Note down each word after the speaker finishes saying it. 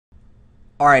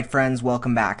Alright friends,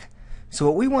 welcome back. So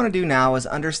what we want to do now is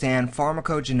understand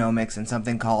pharmacogenomics and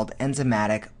something called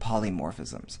enzymatic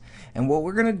polymorphisms. And what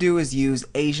we're going to do is use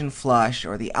Asian flush,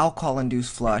 or the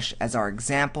alcohol-induced flush, as our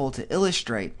example to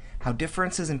illustrate how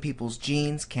differences in people's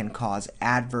genes can cause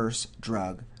adverse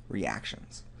drug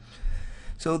reactions.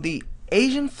 So the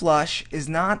Asian flush is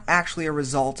not actually a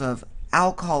result of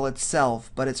alcohol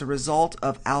itself, but it's a result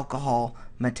of alcohol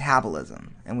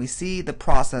metabolism. And we see the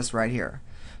process right here.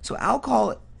 So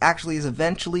alcohol actually is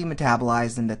eventually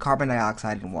metabolized into carbon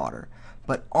dioxide and water.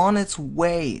 But on its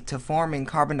way to forming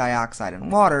carbon dioxide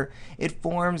and water, it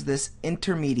forms this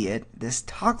intermediate, this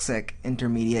toxic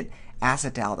intermediate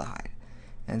acetaldehyde.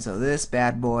 And so this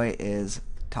bad boy is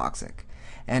toxic.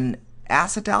 And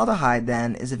acetaldehyde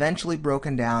then is eventually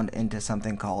broken down into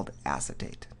something called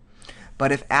acetate.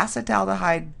 But if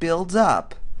acetaldehyde builds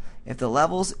up, if the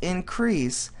levels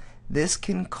increase, this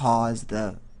can cause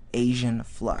the Asian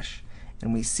flush.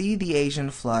 And we see the Asian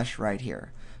flush right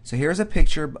here. So here's a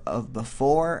picture of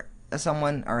before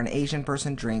someone or an Asian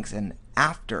person drinks and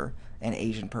after an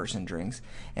Asian person drinks.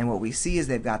 And what we see is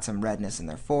they've got some redness in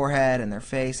their forehead and their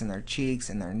face and their cheeks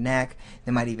and their neck.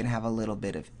 They might even have a little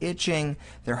bit of itching.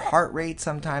 Their heart rate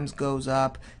sometimes goes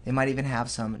up. They might even have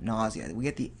some nausea. We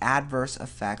get the adverse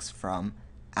effects from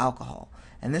alcohol.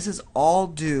 And this is all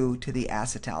due to the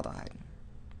acetaldehyde.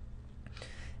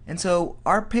 And so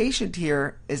our patient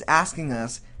here is asking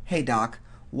us, hey doc,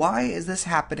 why is this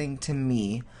happening to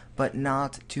me but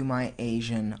not to my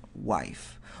Asian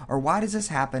wife? Or why does this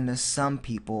happen to some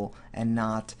people and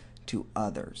not to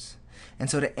others? And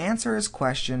so to answer his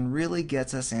question really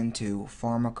gets us into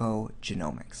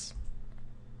pharmacogenomics.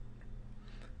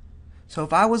 So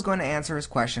if I was going to answer his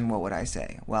question, what would I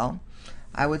say? Well,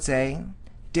 I would say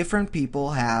different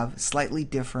people have slightly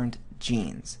different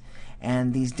genes.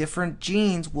 And these different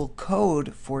genes will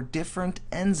code for different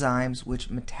enzymes which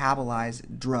metabolize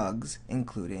drugs,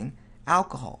 including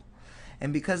alcohol.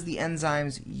 And because the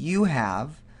enzymes you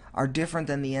have are different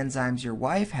than the enzymes your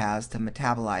wife has to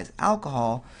metabolize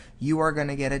alcohol, you are going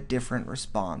to get a different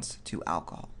response to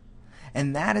alcohol.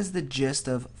 And that is the gist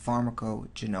of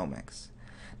pharmacogenomics.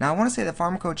 Now I want to say that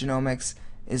pharmacogenomics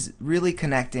is really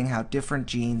connecting how different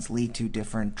genes lead to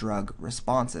different drug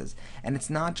responses. And it's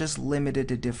not just limited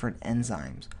to different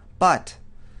enzymes, but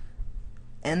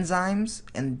enzymes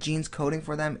and genes coding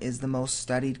for them is the most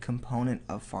studied component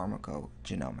of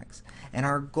pharmacogenomics. And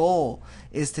our goal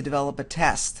is to develop a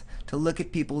test to look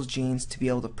at people's genes to be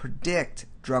able to predict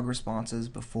drug responses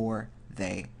before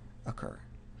they occur.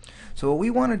 So what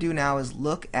we want to do now is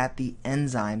look at the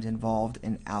enzymes involved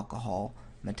in alcohol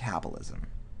metabolism.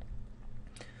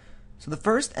 So the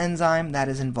first enzyme that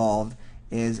is involved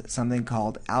is something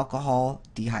called alcohol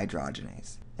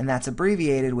dehydrogenase, and that's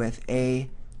abbreviated with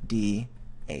ADH,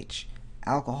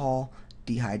 alcohol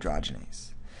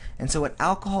dehydrogenase. And so what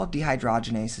alcohol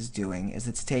dehydrogenase is doing is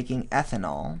it's taking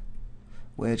ethanol,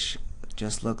 which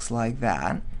just looks like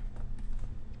that,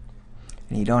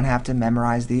 and you don't have to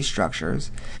memorize these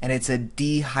structures, and it's a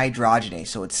dehydrogenase,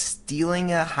 so it's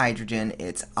stealing a hydrogen,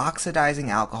 it's oxidizing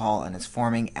alcohol, and it's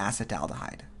forming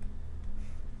acetaldehyde.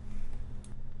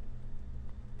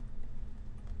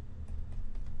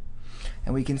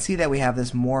 And we can see that we have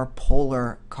this more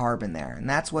polar carbon there, and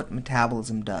that's what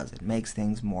metabolism does. It makes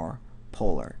things more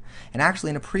polar. And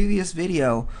actually in a previous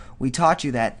video we taught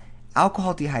you that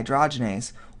alcohol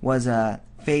dehydrogenase was a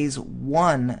phase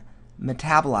 1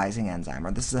 metabolizing enzyme,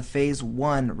 or this is a phase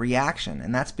 1 reaction,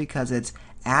 and that's because it's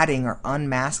adding or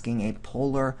unmasking a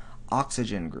polar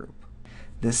oxygen group.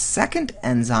 The second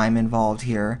enzyme involved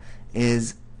here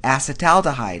is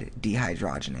acetaldehyde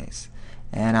dehydrogenase.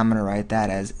 And I'm going to write that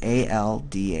as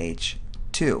ALDH2.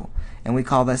 And we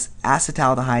call this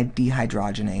acetaldehyde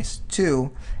dehydrogenase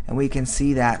 2, and we can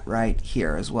see that right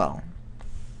here as well.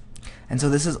 And so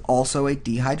this is also a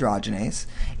dehydrogenase.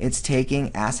 It's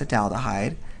taking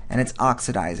acetaldehyde and it's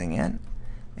oxidizing it.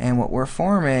 And what we're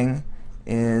forming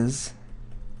is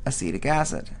acetic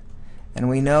acid. And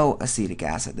we know acetic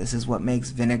acid. This is what makes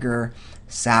vinegar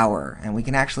sour. And we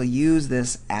can actually use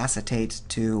this acetate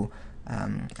to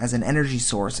as an energy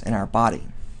source in our body.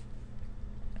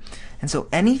 And so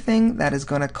anything that is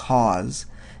going to cause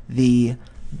the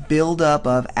buildup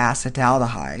of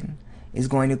acetaldehyde is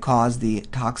going to cause the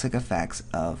toxic effects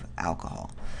of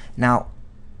alcohol. Now,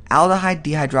 aldehyde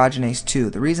dehydrogenase 2,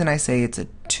 the reason I say it's a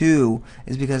 2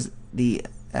 is because the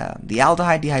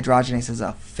aldehyde dehydrogenase is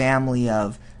a family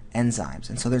of enzymes.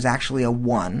 And so there's actually a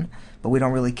 1, but we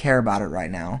don't really care about it right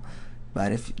now.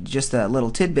 But if just a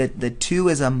little tidbit, the 2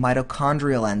 is a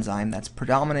mitochondrial enzyme that's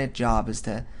predominant job is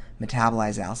to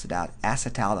metabolize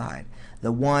acetaldehyde.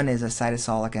 The 1 is a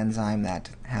cytosolic enzyme that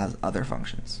has other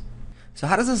functions. So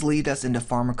how does this lead us into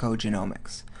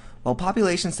pharmacogenomics? Well,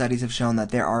 population studies have shown that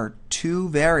there are 2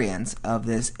 variants of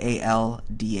this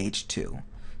ALDH2.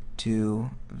 2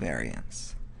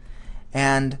 variants.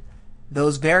 And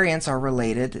those variants are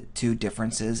related to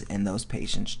differences in those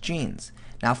patients' genes.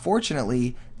 Now,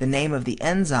 fortunately, the name of the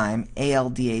enzyme,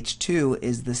 ALDH2,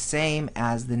 is the same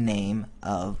as the name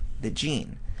of the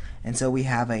gene. And so we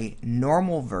have a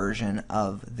normal version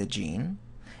of the gene,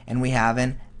 and we have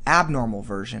an abnormal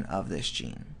version of this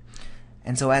gene.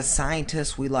 And so as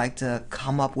scientists, we like to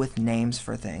come up with names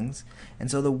for things. And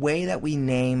so the way that we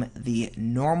name the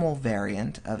normal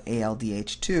variant of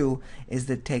ALDH2 is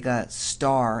to take a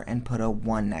star and put a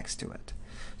 1 next to it.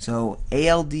 So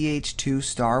ALDH2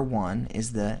 star 1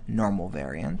 is the normal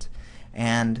variant,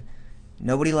 and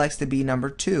nobody likes to be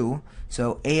number 2,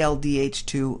 so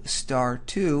ALDH2 star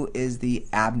 2 is the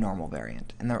abnormal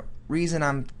variant. And the reason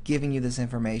I'm giving you this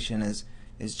information is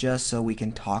just so we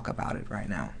can talk about it right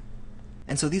now.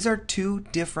 And so these are 2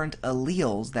 different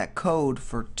alleles that code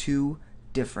for 2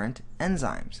 different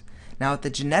enzymes. Now at the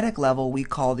genetic level, we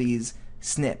call these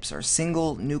SNPs, or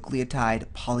single nucleotide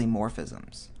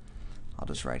polymorphisms. I'll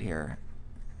just write here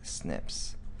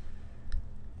SNPs.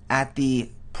 At the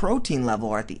protein level,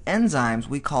 or at the enzymes,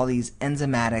 we call these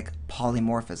enzymatic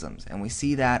polymorphisms, and we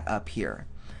see that up here.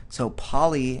 So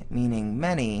poly meaning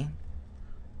many,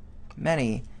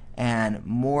 and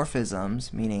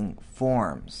morphisms meaning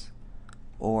forms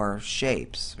or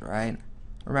shapes, right?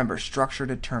 Remember, structure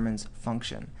determines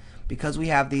function. Because we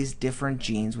have these different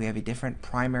genes, we have a different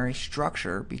primary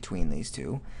structure between these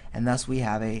 2, and thus we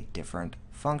have a different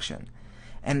function.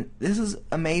 And this is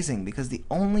amazing because the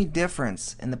only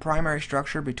difference in the primary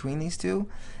structure between these 2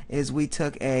 is we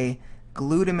took a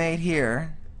glutamate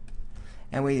here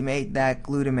and we made that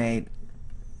glutamate,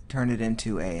 turned it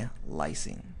into a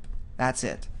lysine. That's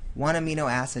it. 1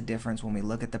 amino acid difference when we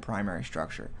look at the primary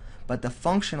structure. But the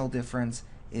functional difference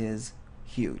is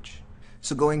huge.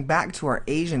 So going back to our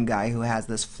Asian guy who has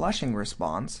this flushing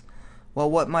response, well,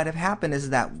 what might have happened is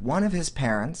that one of his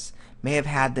parents may have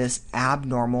had this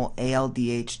abnormal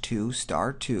ALDH2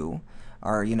 star 2,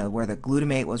 or where the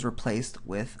glutamate was replaced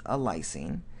with a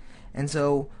lysine. And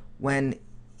so when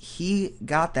he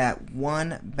got that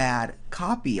 1 bad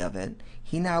copy of it,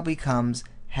 he now becomes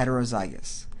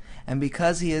heterozygous. And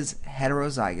because he is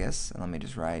heterozygous, let me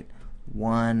just write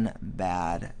 1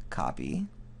 bad copy,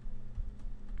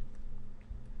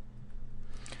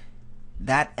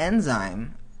 that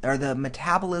enzyme, or the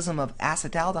metabolism of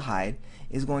acetaldehyde,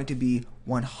 is going to be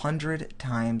 100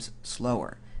 times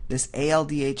slower. This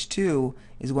ALDH2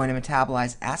 is going to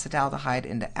metabolize acetaldehyde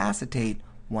into acetate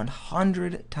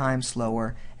 100 times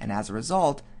slower, and as a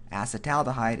result,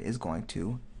 acetaldehyde is going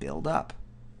to build up.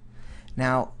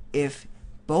 Now, if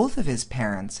both of his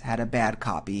parents had a bad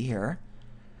copy here,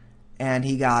 and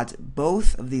he got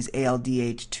both of these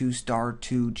ALDH2 star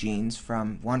 2 genes,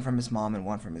 one from his mom and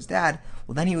one from his dad,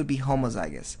 well, then he would be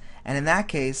homozygous. And in that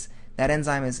case, that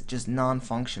enzyme is just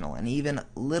non-functional, and even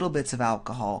little bits of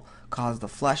alcohol cause the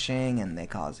flushing, and they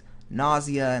cause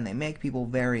nausea, and they make people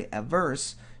very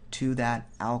averse to that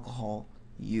alcohol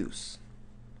use.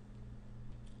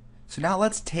 So now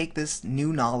let's take this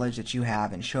new knowledge that you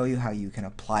have and show you how you can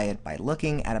apply it by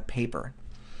looking at a paper.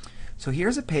 So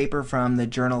here's a paper from the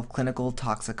Journal of Clinical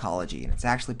Toxicology, and it's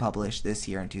actually published this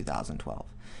year in 2012.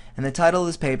 And the title of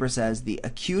this paper says, "The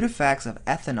Acute Effects of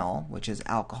Ethanol," which is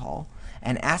alcohol,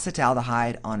 "and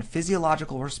acetaldehyde on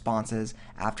physiological responses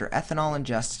after ethanol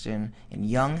ingestion in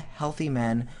young, healthy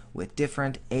men with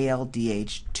different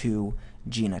ALDH2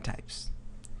 genotypes."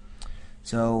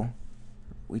 So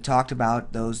we talked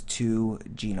about those 2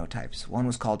 genotypes. One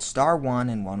was called star 1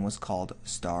 and one was called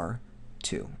star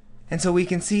 2. And so we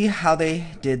can see how they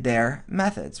did their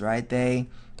methods, right? They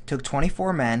took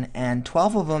 24 men, and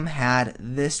 12 of them had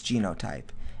this genotype.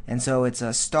 And so it's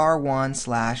a star 1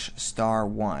 / star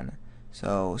 1.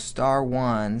 So star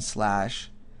 1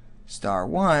 / star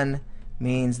 1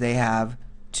 means they have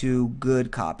 2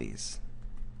 good copies,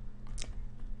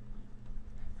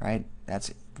 right?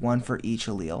 That's 1 for each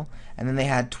allele. And then they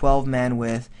had 12 men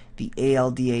with the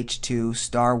ALDH2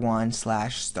 star 1 /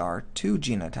 star 2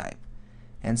 genotype.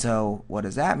 And so what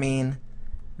does that mean?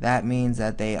 That means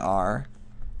that they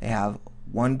have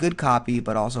 1 good copy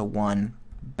but also 1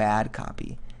 bad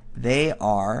copy. They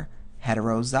are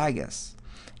heterozygous.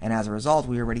 And as a result,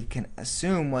 we already can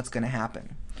assume what's going to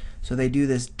happen. So they do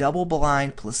this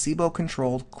double-blind,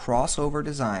 placebo-controlled crossover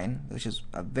design, which is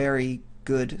a very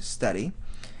good study.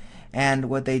 And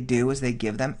what they do is they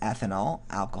give them ethanol,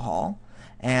 alcohol,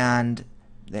 and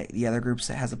the other group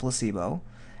has a placebo.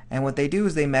 And what they do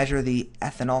is they measure the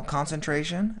ethanol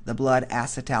concentration, the blood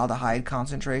acetaldehyde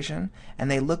concentration,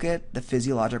 and they look at the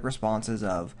physiologic responses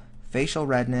of facial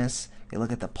redness, they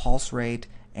look at the pulse rate,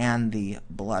 and the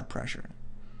blood pressure.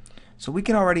 So we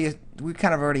kind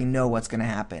of already know what's going to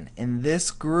happen. In this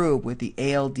group with the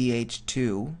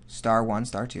ALDH2, star 1,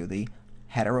 star 2, the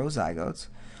heterozygotes,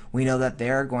 we know that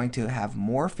they're going to have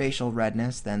more facial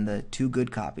redness than the two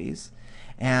good copies.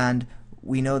 And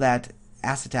we know that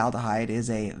acetaldehyde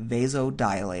is a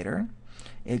vasodilator.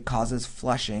 It causes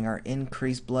flushing or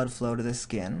increased blood flow to the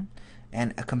skin.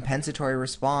 And a compensatory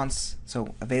response,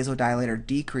 so a vasodilator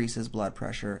decreases blood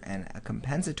pressure, and a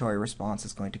compensatory response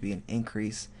is going to be an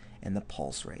increase in the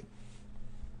pulse rate.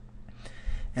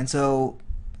 And so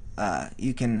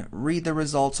you can read the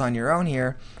results on your own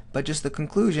here, but just the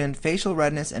conclusion, facial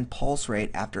redness and pulse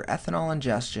rate after ethanol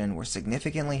ingestion were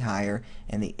significantly higher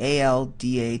in the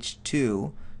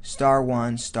ALDH2 star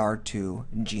 1 star 2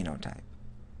 genotype.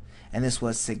 And this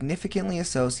was significantly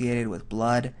associated with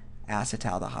blood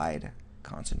acetaldehyde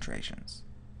concentrations.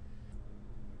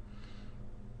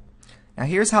 Now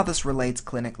here's how this relates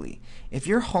clinically. If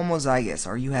you're homozygous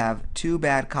or you have two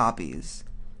bad copies,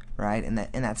 right, in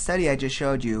that study I just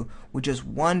showed you, with just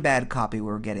one bad copy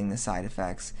we're getting the side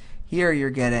effects. Here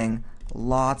you're getting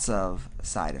lots of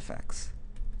side effects.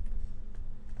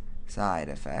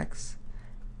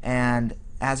 And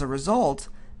as a result,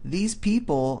 these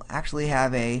people actually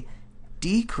have a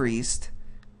decreased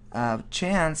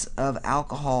chance of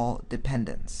alcohol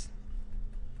dependence.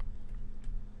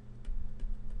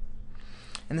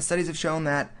 And the studies have shown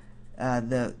that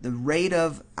the rate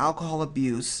of alcohol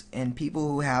abuse in people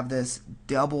who have this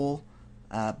double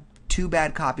two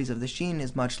bad copies of the gene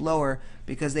is much lower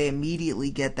because they immediately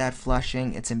get that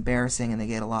flushing, it's embarrassing, and they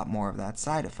get a lot more of that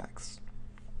side effects.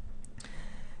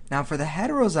 Now for the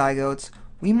heterozygotes,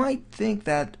 we might think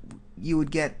that you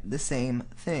would get the same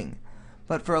thing.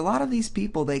 But for a lot of these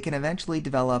people, they can eventually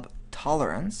develop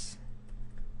tolerance.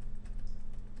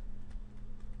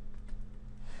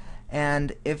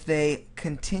 And if they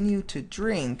continue to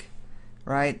drink,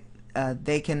 right,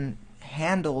 they can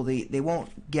handle they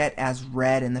won't get as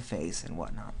red in the face and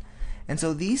whatnot. And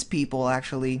so these people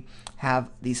actually have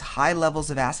these high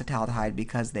levels of acetaldehyde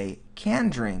because they can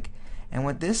drink. And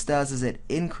what this does is it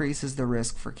increases the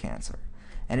risk for cancer.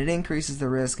 And it increases the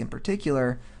risk in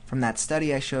particular from that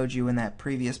study I showed you in that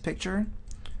previous picture.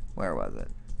 Where was it?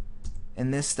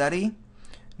 In this study,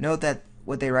 note that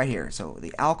what they write here. So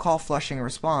the alcohol flushing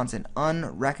response, an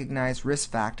unrecognized risk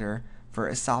factor for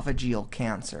esophageal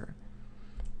cancer.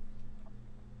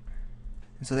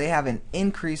 And so they have an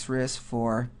increased risk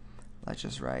for, let's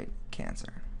just write,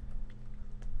 cancer.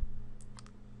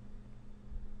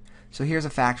 So here's a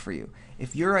fact for you.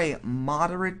 If you're a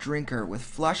moderate drinker with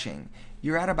flushing,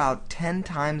 you're at about 10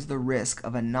 times the risk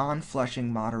of a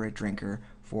non-flushing moderate drinker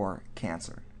for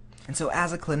cancer. And so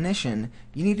as a clinician,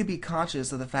 you need to be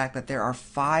conscious of the fact that there are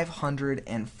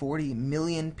 540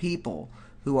 million people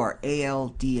who are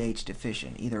ALDH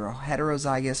deficient, either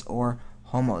heterozygous or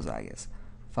homozygous.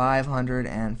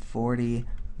 540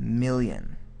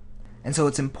 million. And so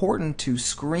it's important to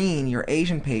screen your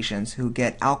Asian patients who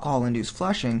get alcohol-induced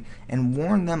flushing and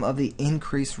warn them of the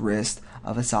increased risk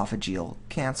of esophageal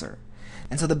cancer.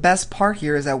 And so the best part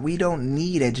here is that we don't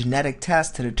need a genetic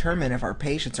test to determine if our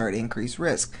patients are at increased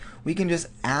risk. We can just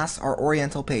ask our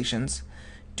Oriental patients,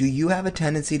 do you have a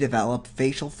tendency to develop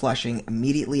facial flushing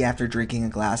immediately after drinking a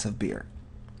glass of beer?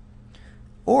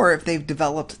 Or if they've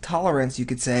developed tolerance, you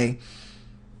could say,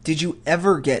 did you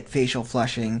ever get facial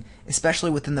flushing,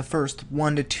 especially within the first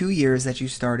 1 to 2 years that you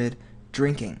started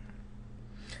drinking?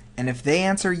 And if they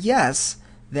answer yes,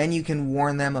 then you can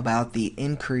warn them about the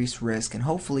increased risk and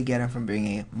hopefully get them from being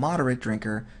a moderate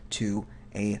drinker to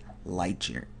a light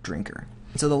drinker.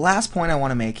 So the last point I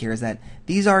want to make here is that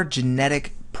these are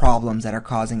genetic problems that are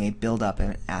causing a buildup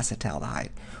in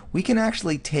acetaldehyde. We can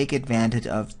actually take advantage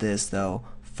of this, though,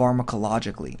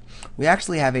 pharmacologically. We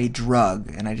actually have a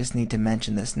drug, and I just need to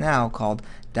mention this now, called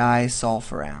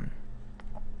disulfiram.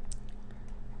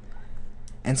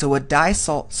 And so what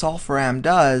disulfiram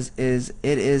does is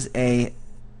it is a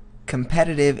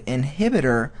competitive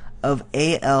inhibitor of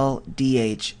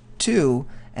ALDH2,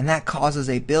 and that causes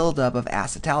a buildup of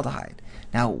acetaldehyde.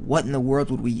 Now, what in the world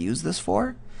would we use this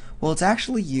for? Well, it's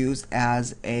actually used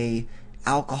as a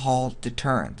alcohol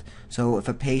deterrent. So if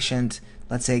a patient,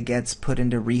 let's say, gets put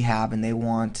into rehab and they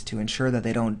want to ensure that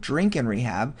they don't drink in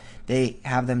rehab, they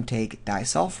have them take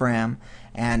disulfiram,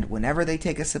 and whenever they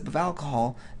take a sip of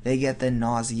alcohol, they get the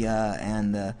nausea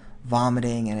and the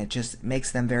vomiting, and it just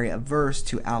makes them very averse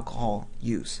to alcohol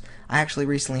use. I actually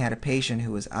recently had a patient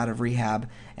who was out of rehab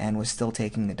and was still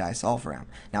taking the disulfiram.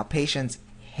 Now, patients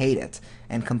hate it,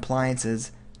 and compliance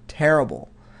is terrible,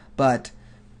 but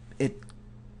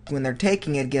when they're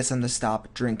taking it, it gets them to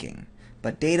stop drinking.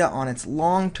 But data on its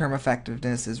long-term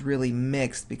effectiveness is really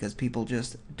mixed because people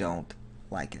just don't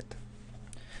like it.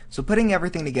 So putting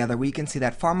everything together, we can see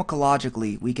that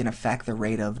pharmacologically we can affect the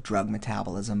rate of drug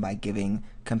metabolism by giving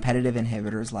competitive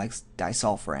inhibitors like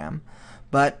disulfiram,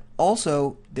 but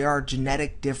also there are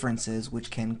genetic differences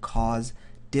which can cause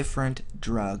different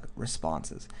drug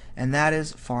responses, and that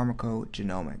is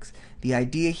pharmacogenomics. The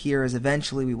idea here is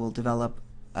eventually we will develop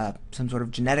some sort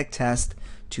of genetic test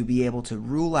to be able to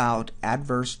rule out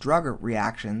adverse drug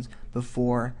reactions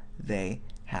before they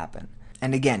happen.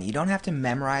 And again, you don't have to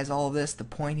memorize all of this. The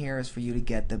point here is for you to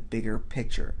get the bigger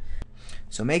picture.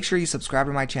 So make sure you subscribe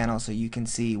to my channel so you can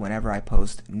see whenever I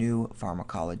post new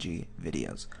pharmacology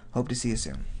videos. Hope to see you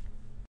soon.